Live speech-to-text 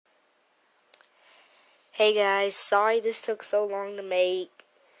Hey guys, sorry this took so long to make.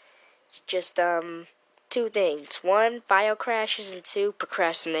 It's just two things. One, file crashes, and two,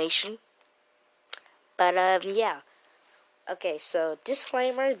 procrastination. But yeah. Okay, so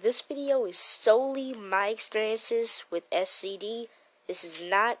disclaimer, this video is solely my experiences with SCD. This is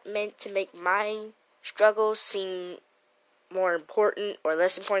not meant to make my struggles seem more important or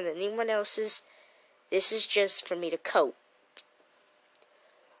less important than anyone else's. This is just for me to cope.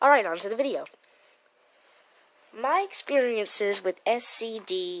 Alright, on to the video. My experiences with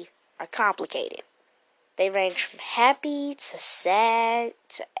SCD are complicated. They range from happy to sad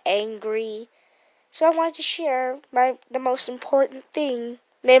to angry. So I wanted to share the most important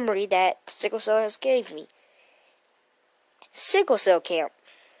memory that Sickle Cell has gave me. Sickle Cell Camp.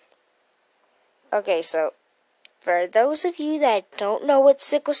 Okay, so for those of you that don't know what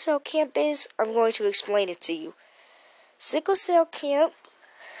Sickle Cell Camp is, I'm going to explain it to you. Sickle Cell Camp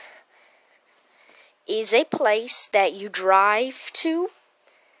is a place that you drive to.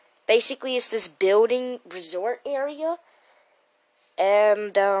 Basically, it's this building resort area.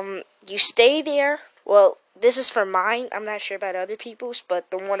 And you stay there. Well, this is for mine. I'm not sure about other people's,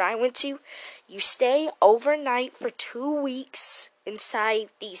 but the one I went to, you stay overnight for 2 weeks inside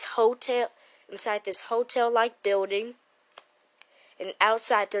this hotel-like building. And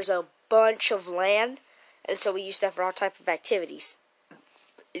outside there's a bunch of land, and so we used that for all type of activities.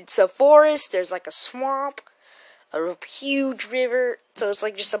 It's a forest. There's like a swamp, a huge river. So it's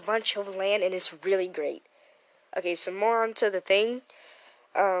like just a bunch of land, and it's really great. Okay, so more onto the thing.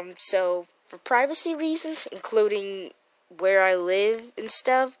 So for privacy reasons, including where I live and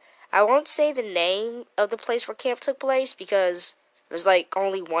stuff, I won't say the name of the place where camp took place because there's like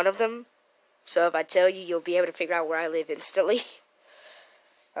only one of them. So if I tell you, you'll be able to figure out where I live instantly.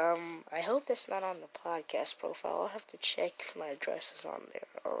 I hope that's not on the podcast profile. I'll have to check if my address is on there.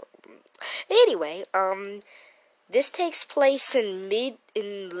 Anyway, this takes place in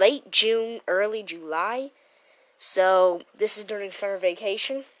late June, early July. So this is during summer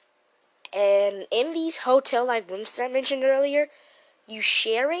vacation. And in these hotel-like rooms that I mentioned earlier, you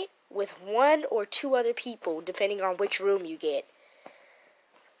share it with one or two other people, depending on which room you get.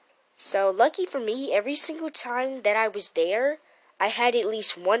 So lucky for me, every single time that I was there, I had at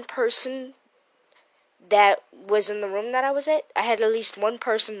least one person that was in the room that I was at. I had at least one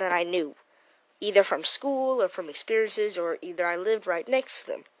person that I knew, either from school or from experiences, or either I lived right next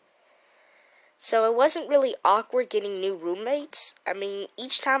to them. So it wasn't really awkward getting new roommates. I mean,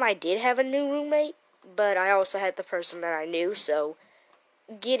 each time I did have a new roommate, but I also had the person that I knew, so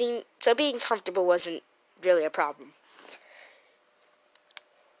being comfortable wasn't really a problem.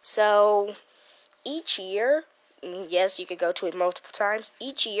 So each year, yes, you could go to it multiple times.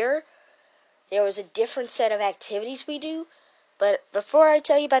 Each year, there was a different set of activities we do. But before I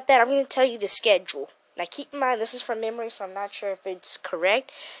tell you about that, I'm going to tell you the schedule. Now keep in mind, this is from memory, so I'm not sure if it's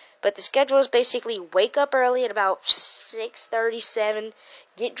correct. But the schedule is basically wake up early at about 6:37,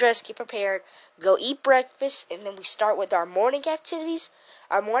 get dressed, get prepared, go eat breakfast, and then we start with our morning activities.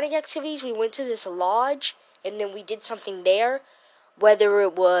 Our morning activities, we went to this lodge, and then we did something there, whether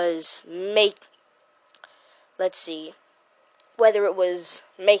it was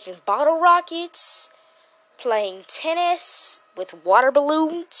making bottle rockets, playing tennis with water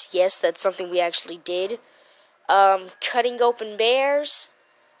balloons. Yes, that's something we actually did. Cutting open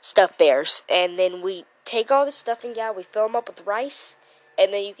stuffed bears, and then we take all the stuffing out, we fill them up with rice,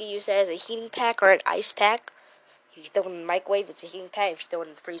 and then you can use that as a heating pack or an ice pack. If you throw it in the microwave, it's a heating pack. If you throw it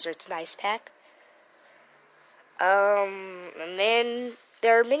in the freezer, it's an ice pack. And then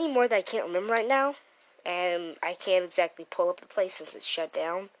there are many more that I can't remember right now, and I can't exactly pull up the place since it's shut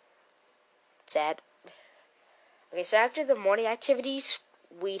down. Sad. Okay, so after the morning activities,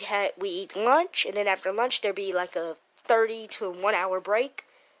 we eat lunch, and then after lunch there'd be like a 30 to 1 hour break.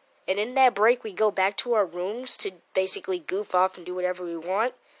 And in that break, we go back to our rooms to basically goof off and do whatever we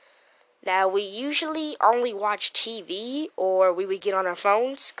want. Now, we usually only watch TV, or we would get on our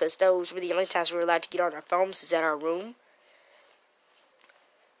phones, because those were the only times we were allowed to get on our phones is at our room.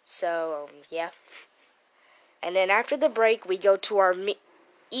 So, yeah. And then after the break, we go to our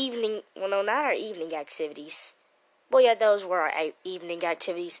evening, well, no, not our evening activities. Well, yeah, those were our evening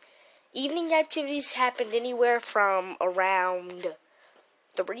activities. Evening activities happened anywhere from around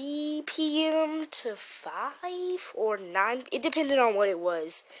 3 p.m. to 5 or 9. It depended on what it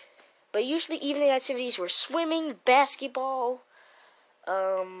was. But usually evening activities were swimming, basketball.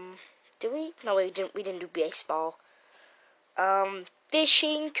 Did we? No, we didn't do baseball.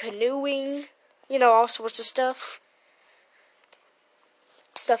 Fishing, canoeing, all sorts of stuff.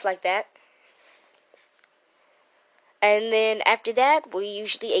 Stuff like that. And then after that, we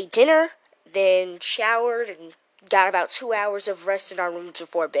usually ate dinner. then showered, and got about 2 hours of rest in our rooms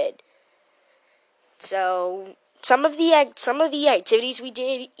before bed. So some of the activities we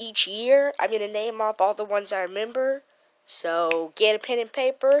did each year, I'm gonna name off all the ones I remember. So get a pen and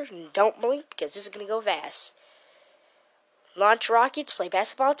paper and don't blink because this is gonna go fast. Launch rockets, play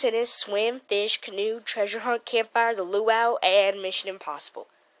basketball, tennis, swim, fish, canoe, treasure hunt, campfire, the luau, and Mission Impossible.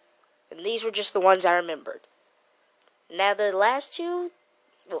 And these were just the ones I remembered. Now the last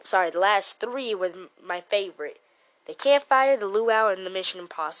three were my favorite. The campfire, the luau, and the Mission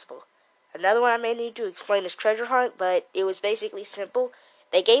Impossible. Another one I may need to explain is treasure hunt, but it was basically simple.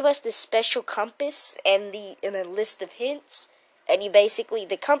 They gave us this special compass and a list of hints, and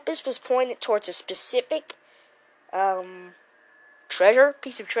the compass was pointed towards a specific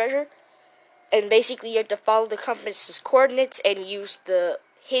piece of treasure, and basically you had to follow the compass's coordinates and use the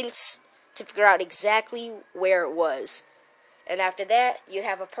hints to figure out exactly where it was. And after that, you'd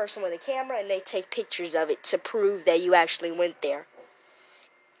have a person with a camera, and they take pictures of it to prove that you actually went there.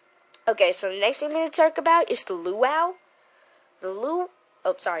 Okay, so the next thing I'm going to talk about is the luau. The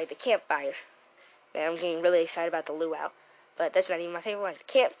campfire. Man, I'm getting really excited about the luau, but that's not even my favorite one.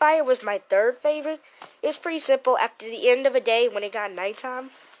 Campfire was my third favorite. It was pretty simple. After the end of a day, when it got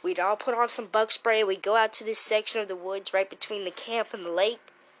nighttime, we'd all put on some bug spray. We'd go out to this section of the woods right between the camp and the lake.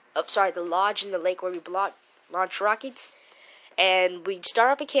 The lodge and the lake where we launch rockets. And we'd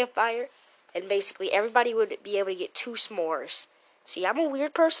start up a campfire, and basically everybody would be able to get 2 s'mores. See, I'm a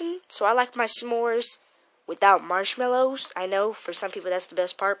weird person, so I like my s'mores without marshmallows. I know for some people that's the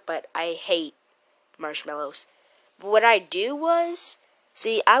best part, but I hate marshmallows. But what I do was,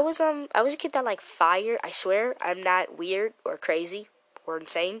 I was a kid that liked fire. I swear, I'm not weird or crazy or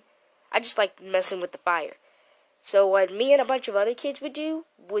insane. I just like messing with the fire. So what me and a bunch of other kids would do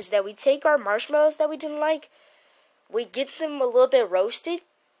was that we'd take our marshmallows that we didn't like, we'd get them a little bit roasted,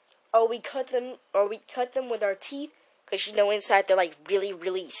 or we cut them with our teeth, because inside they're like really,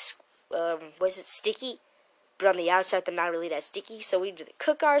 really, sticky, but on the outside they're not really that sticky. So we'd either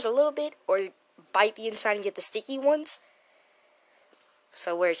cook ours a little bit, or bite the inside and get the sticky ones.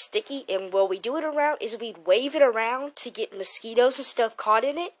 So where it's sticky, and what we do it around is we'd wave it around to get mosquitoes and stuff caught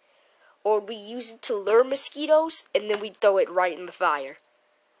in it, or we use it to lure mosquitoes, and then we'd throw it right in the fire,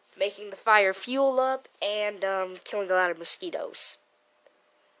 making the fire fuel up and killing a lot of mosquitoes.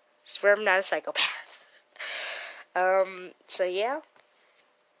 I swear I'm not a psychopath. So yeah.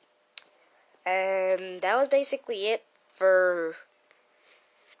 And that was basically it for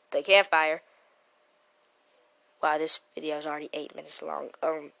the campfire. Wow, this video is already 8 minutes long.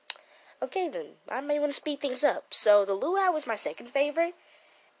 Okay then, I may want to speed things up. So the luau was my second favorite,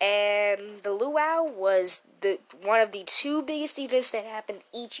 and the luau was one of the 2 biggest events that happened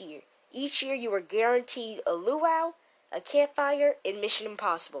each year. Each year you were guaranteed a luau, a campfire, and Mission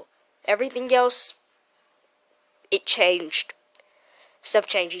Impossible. Everything else, it changed. Stuff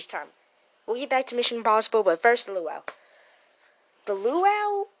changed each time. We'll get back to Mission Impossible, but first the luau. The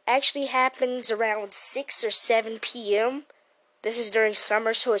luau actually happens around 6 or 7 p.m. This is during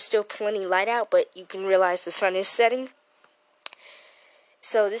summer, so it's still plenty light out, but you can realize the sun is setting.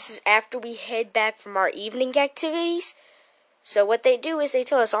 So this is after we head back from our evening activities. So what they do is they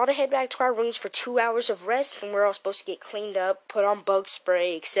tell us all to head back to our rooms for 2 hours of rest, and we're all supposed to get cleaned up, put on bug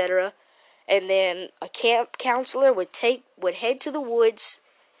spray, etc. And then a camp counselor would head to the woods,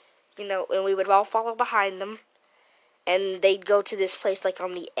 and we would all follow behind them. And they'd go to this place like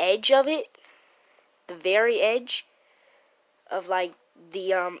on the edge of it, the very edge of like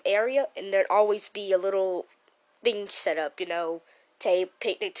the area, and there'd always be a little thing set up,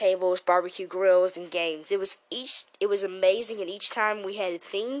 picnic tables, barbecue grills, and games. It was amazing, and each time we had a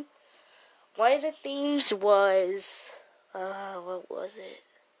theme. One of the themes was what was it?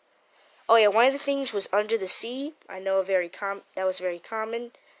 Oh yeah, one of the themes was under the sea. I know that was very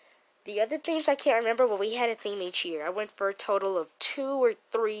common. The other themes I can't remember, but we had a theme each year. I went for a total of 2 or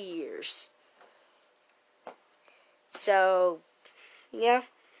 3 years. So, yeah.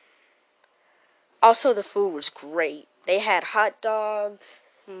 Also, the food was great. They had hot dogs,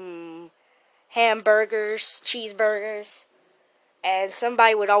 hamburgers, cheeseburgers, and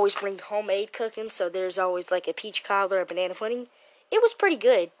somebody would always bring homemade cooking, so there's always like a peach cobbler or banana pudding. It was pretty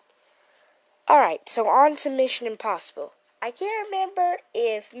good. Alright, so on to Mission Impossible. I can't remember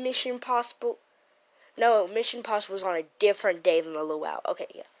if Mission Impossible was on a different day than the luau. Okay,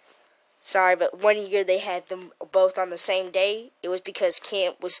 yeah. Sorry, but one year they had them both on the same day. It was because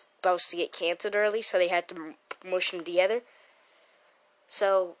camp was supposed to get canceled early, so they had to mush them together.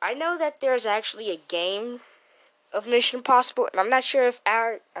 So, I know that there's actually a game of Mission Impossible, and I'm not sure if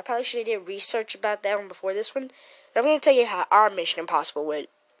I probably should have did research about that one before this one, but I'm going to tell you how our Mission Impossible went.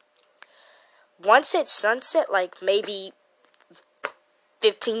 once it's sunset, like maybe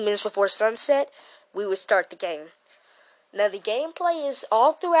 15 minutes before sunset, we would start the game. Now, the gameplay is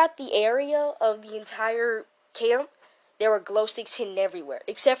all throughout the area of the entire camp. There were glow sticks hidden everywhere,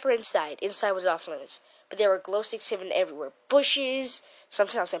 except for inside. Inside was off limits. But there were glow sticks hidden everywhere. Bushes,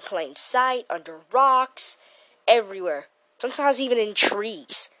 sometimes in plain sight, under rocks, everywhere. Sometimes even in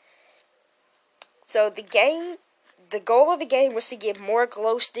trees. So the goal of the game was to get more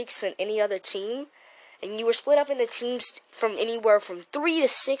glow sticks than any other team. And you were split up into teams from anywhere from 3 to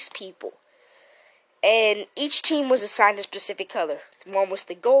 6 people. And each team was assigned a specific color. One was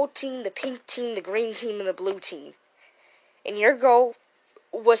the gold team, the pink team, the green team, and the blue team. And your goal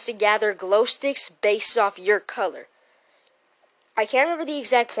was to gather glow sticks based off your color. I can't remember the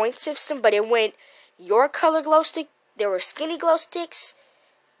exact point system, but it went your color glow stick, there were skinny glow sticks,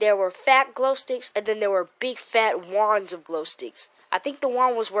 there were fat glow sticks, and then there were big fat wands of glow sticks. I think the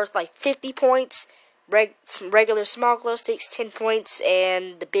wand was worth like 50 points, some regular small glow sticks 10 points,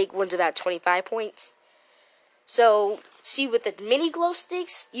 and the big ones about 25 points. So, see, with the mini glow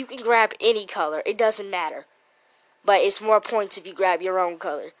sticks, you can grab any color. It doesn't matter. But it's more points if you grab your own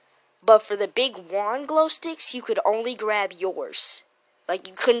color. But for the big wand glow sticks, you could only grab yours. Like,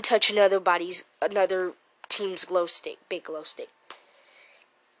 you couldn't touch another team's glow stick, big glow stick.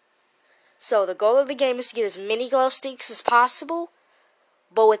 So, the goal of the game is to get as many glow sticks as possible,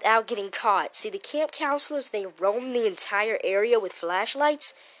 but without getting caught. See, the camp counselors, they roam the entire area with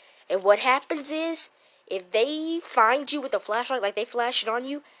flashlights, and what happens is, if they find you with a flashlight, like they flash it on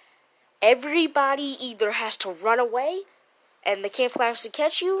you, everybody either has to run away, and the camp counselors will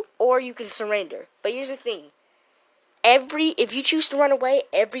catch you, or you can surrender. But here's the thing. If you choose to run away,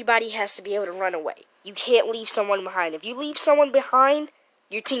 everybody has to be able to run away. You can't leave someone behind. If you leave someone behind,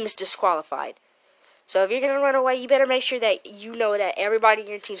 your team is disqualified. So if you're going to run away, you better make sure that you know that everybody in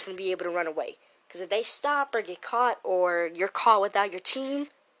your team is going to be able to run away. Because if they stop or get caught, or you're caught without your team,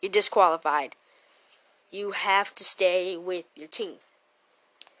 you're disqualified. You have to stay with your team.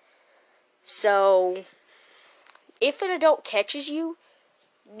 So, if an adult catches you,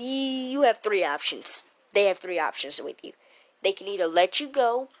 you have 3 options. They have 3 options with you. They can either let you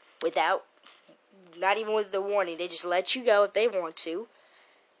go not even with the warning, they just let you go if they want to.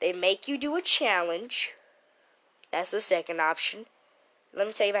 They make you do a challenge. That's the second option. Let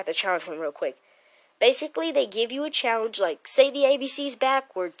me tell you about the challenge one real quick. Basically, they give you a challenge like, say the ABCs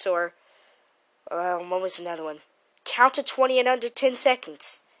backwards, or, what was another one? Count to 20 in under 10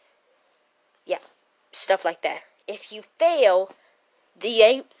 seconds. Yeah, stuff like that. If you fail,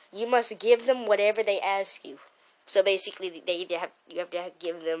 you must give them whatever they ask you. So basically, you have to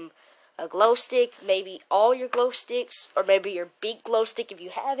give them a glow stick, maybe all your glow sticks, or maybe your big glow stick if you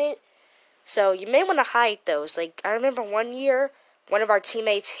have it. So you may want to hide those. Like, I remember one year, one of our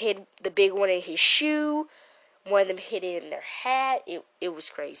teammates hid the big one in his shoe. One of them hid it in their hat. It was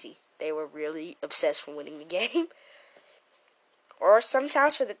crazy. They were really obsessed with winning the game. Or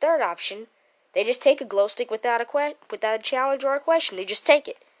sometimes for the third option, they just take a glow stick without a challenge or a question. They just take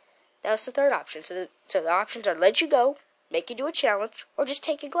it. That was the third option. So the options are let you go, make you do a challenge, or just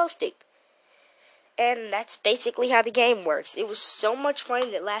take a glow stick. And that's basically how the game works. It was so much fun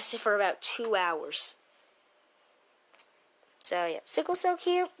that it lasted for about 2 hours. So yeah, Sickle Cell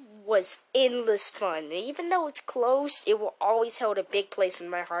Camp was endless fun. And even though it's closed, it will always hold a big place in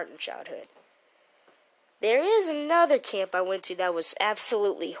my heart and childhood. There is another camp I went to that was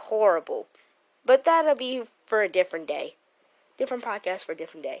absolutely horrible. But that'll be for a different day. Different podcast for a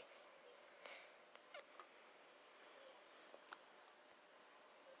different day.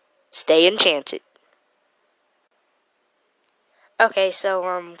 Stay enchanted. Okay,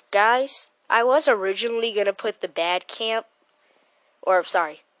 so, guys, I was originally gonna put the bad camp,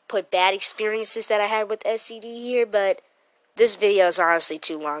 put bad experiences that I had with SCD here, but this video is honestly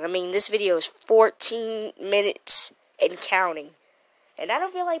too long. I mean, this video is 14 minutes and counting. And I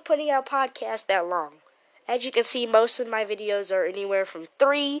don't feel like putting out podcasts that long. As you can see, most of my videos are anywhere from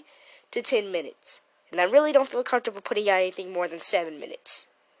 3 to 10 minutes. And I really don't feel comfortable putting out anything more than 7 minutes.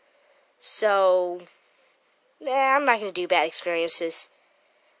 So, I'm not going to do bad experiences.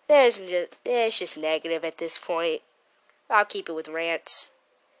 It's just negative at this point. I'll keep it with rants.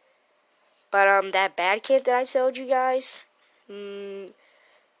 But, that bad kid that I told you guys,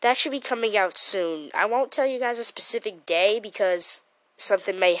 that should be coming out soon. I won't tell you guys a specific day because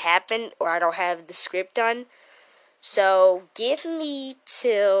something may happen or I don't have the script done. So, give me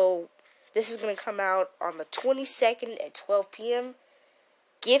till, this is going to come out on the 22nd at 12 p.m.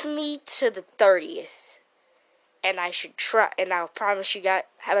 Give me to the 30th. And I should try, and I'll promise you guys,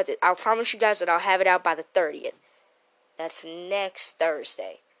 I'll promise you guys that I'll have it out by the 30th. That's next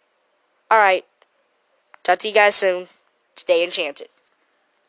Thursday. Alright, Talk to you guys soon. Stay enchanted.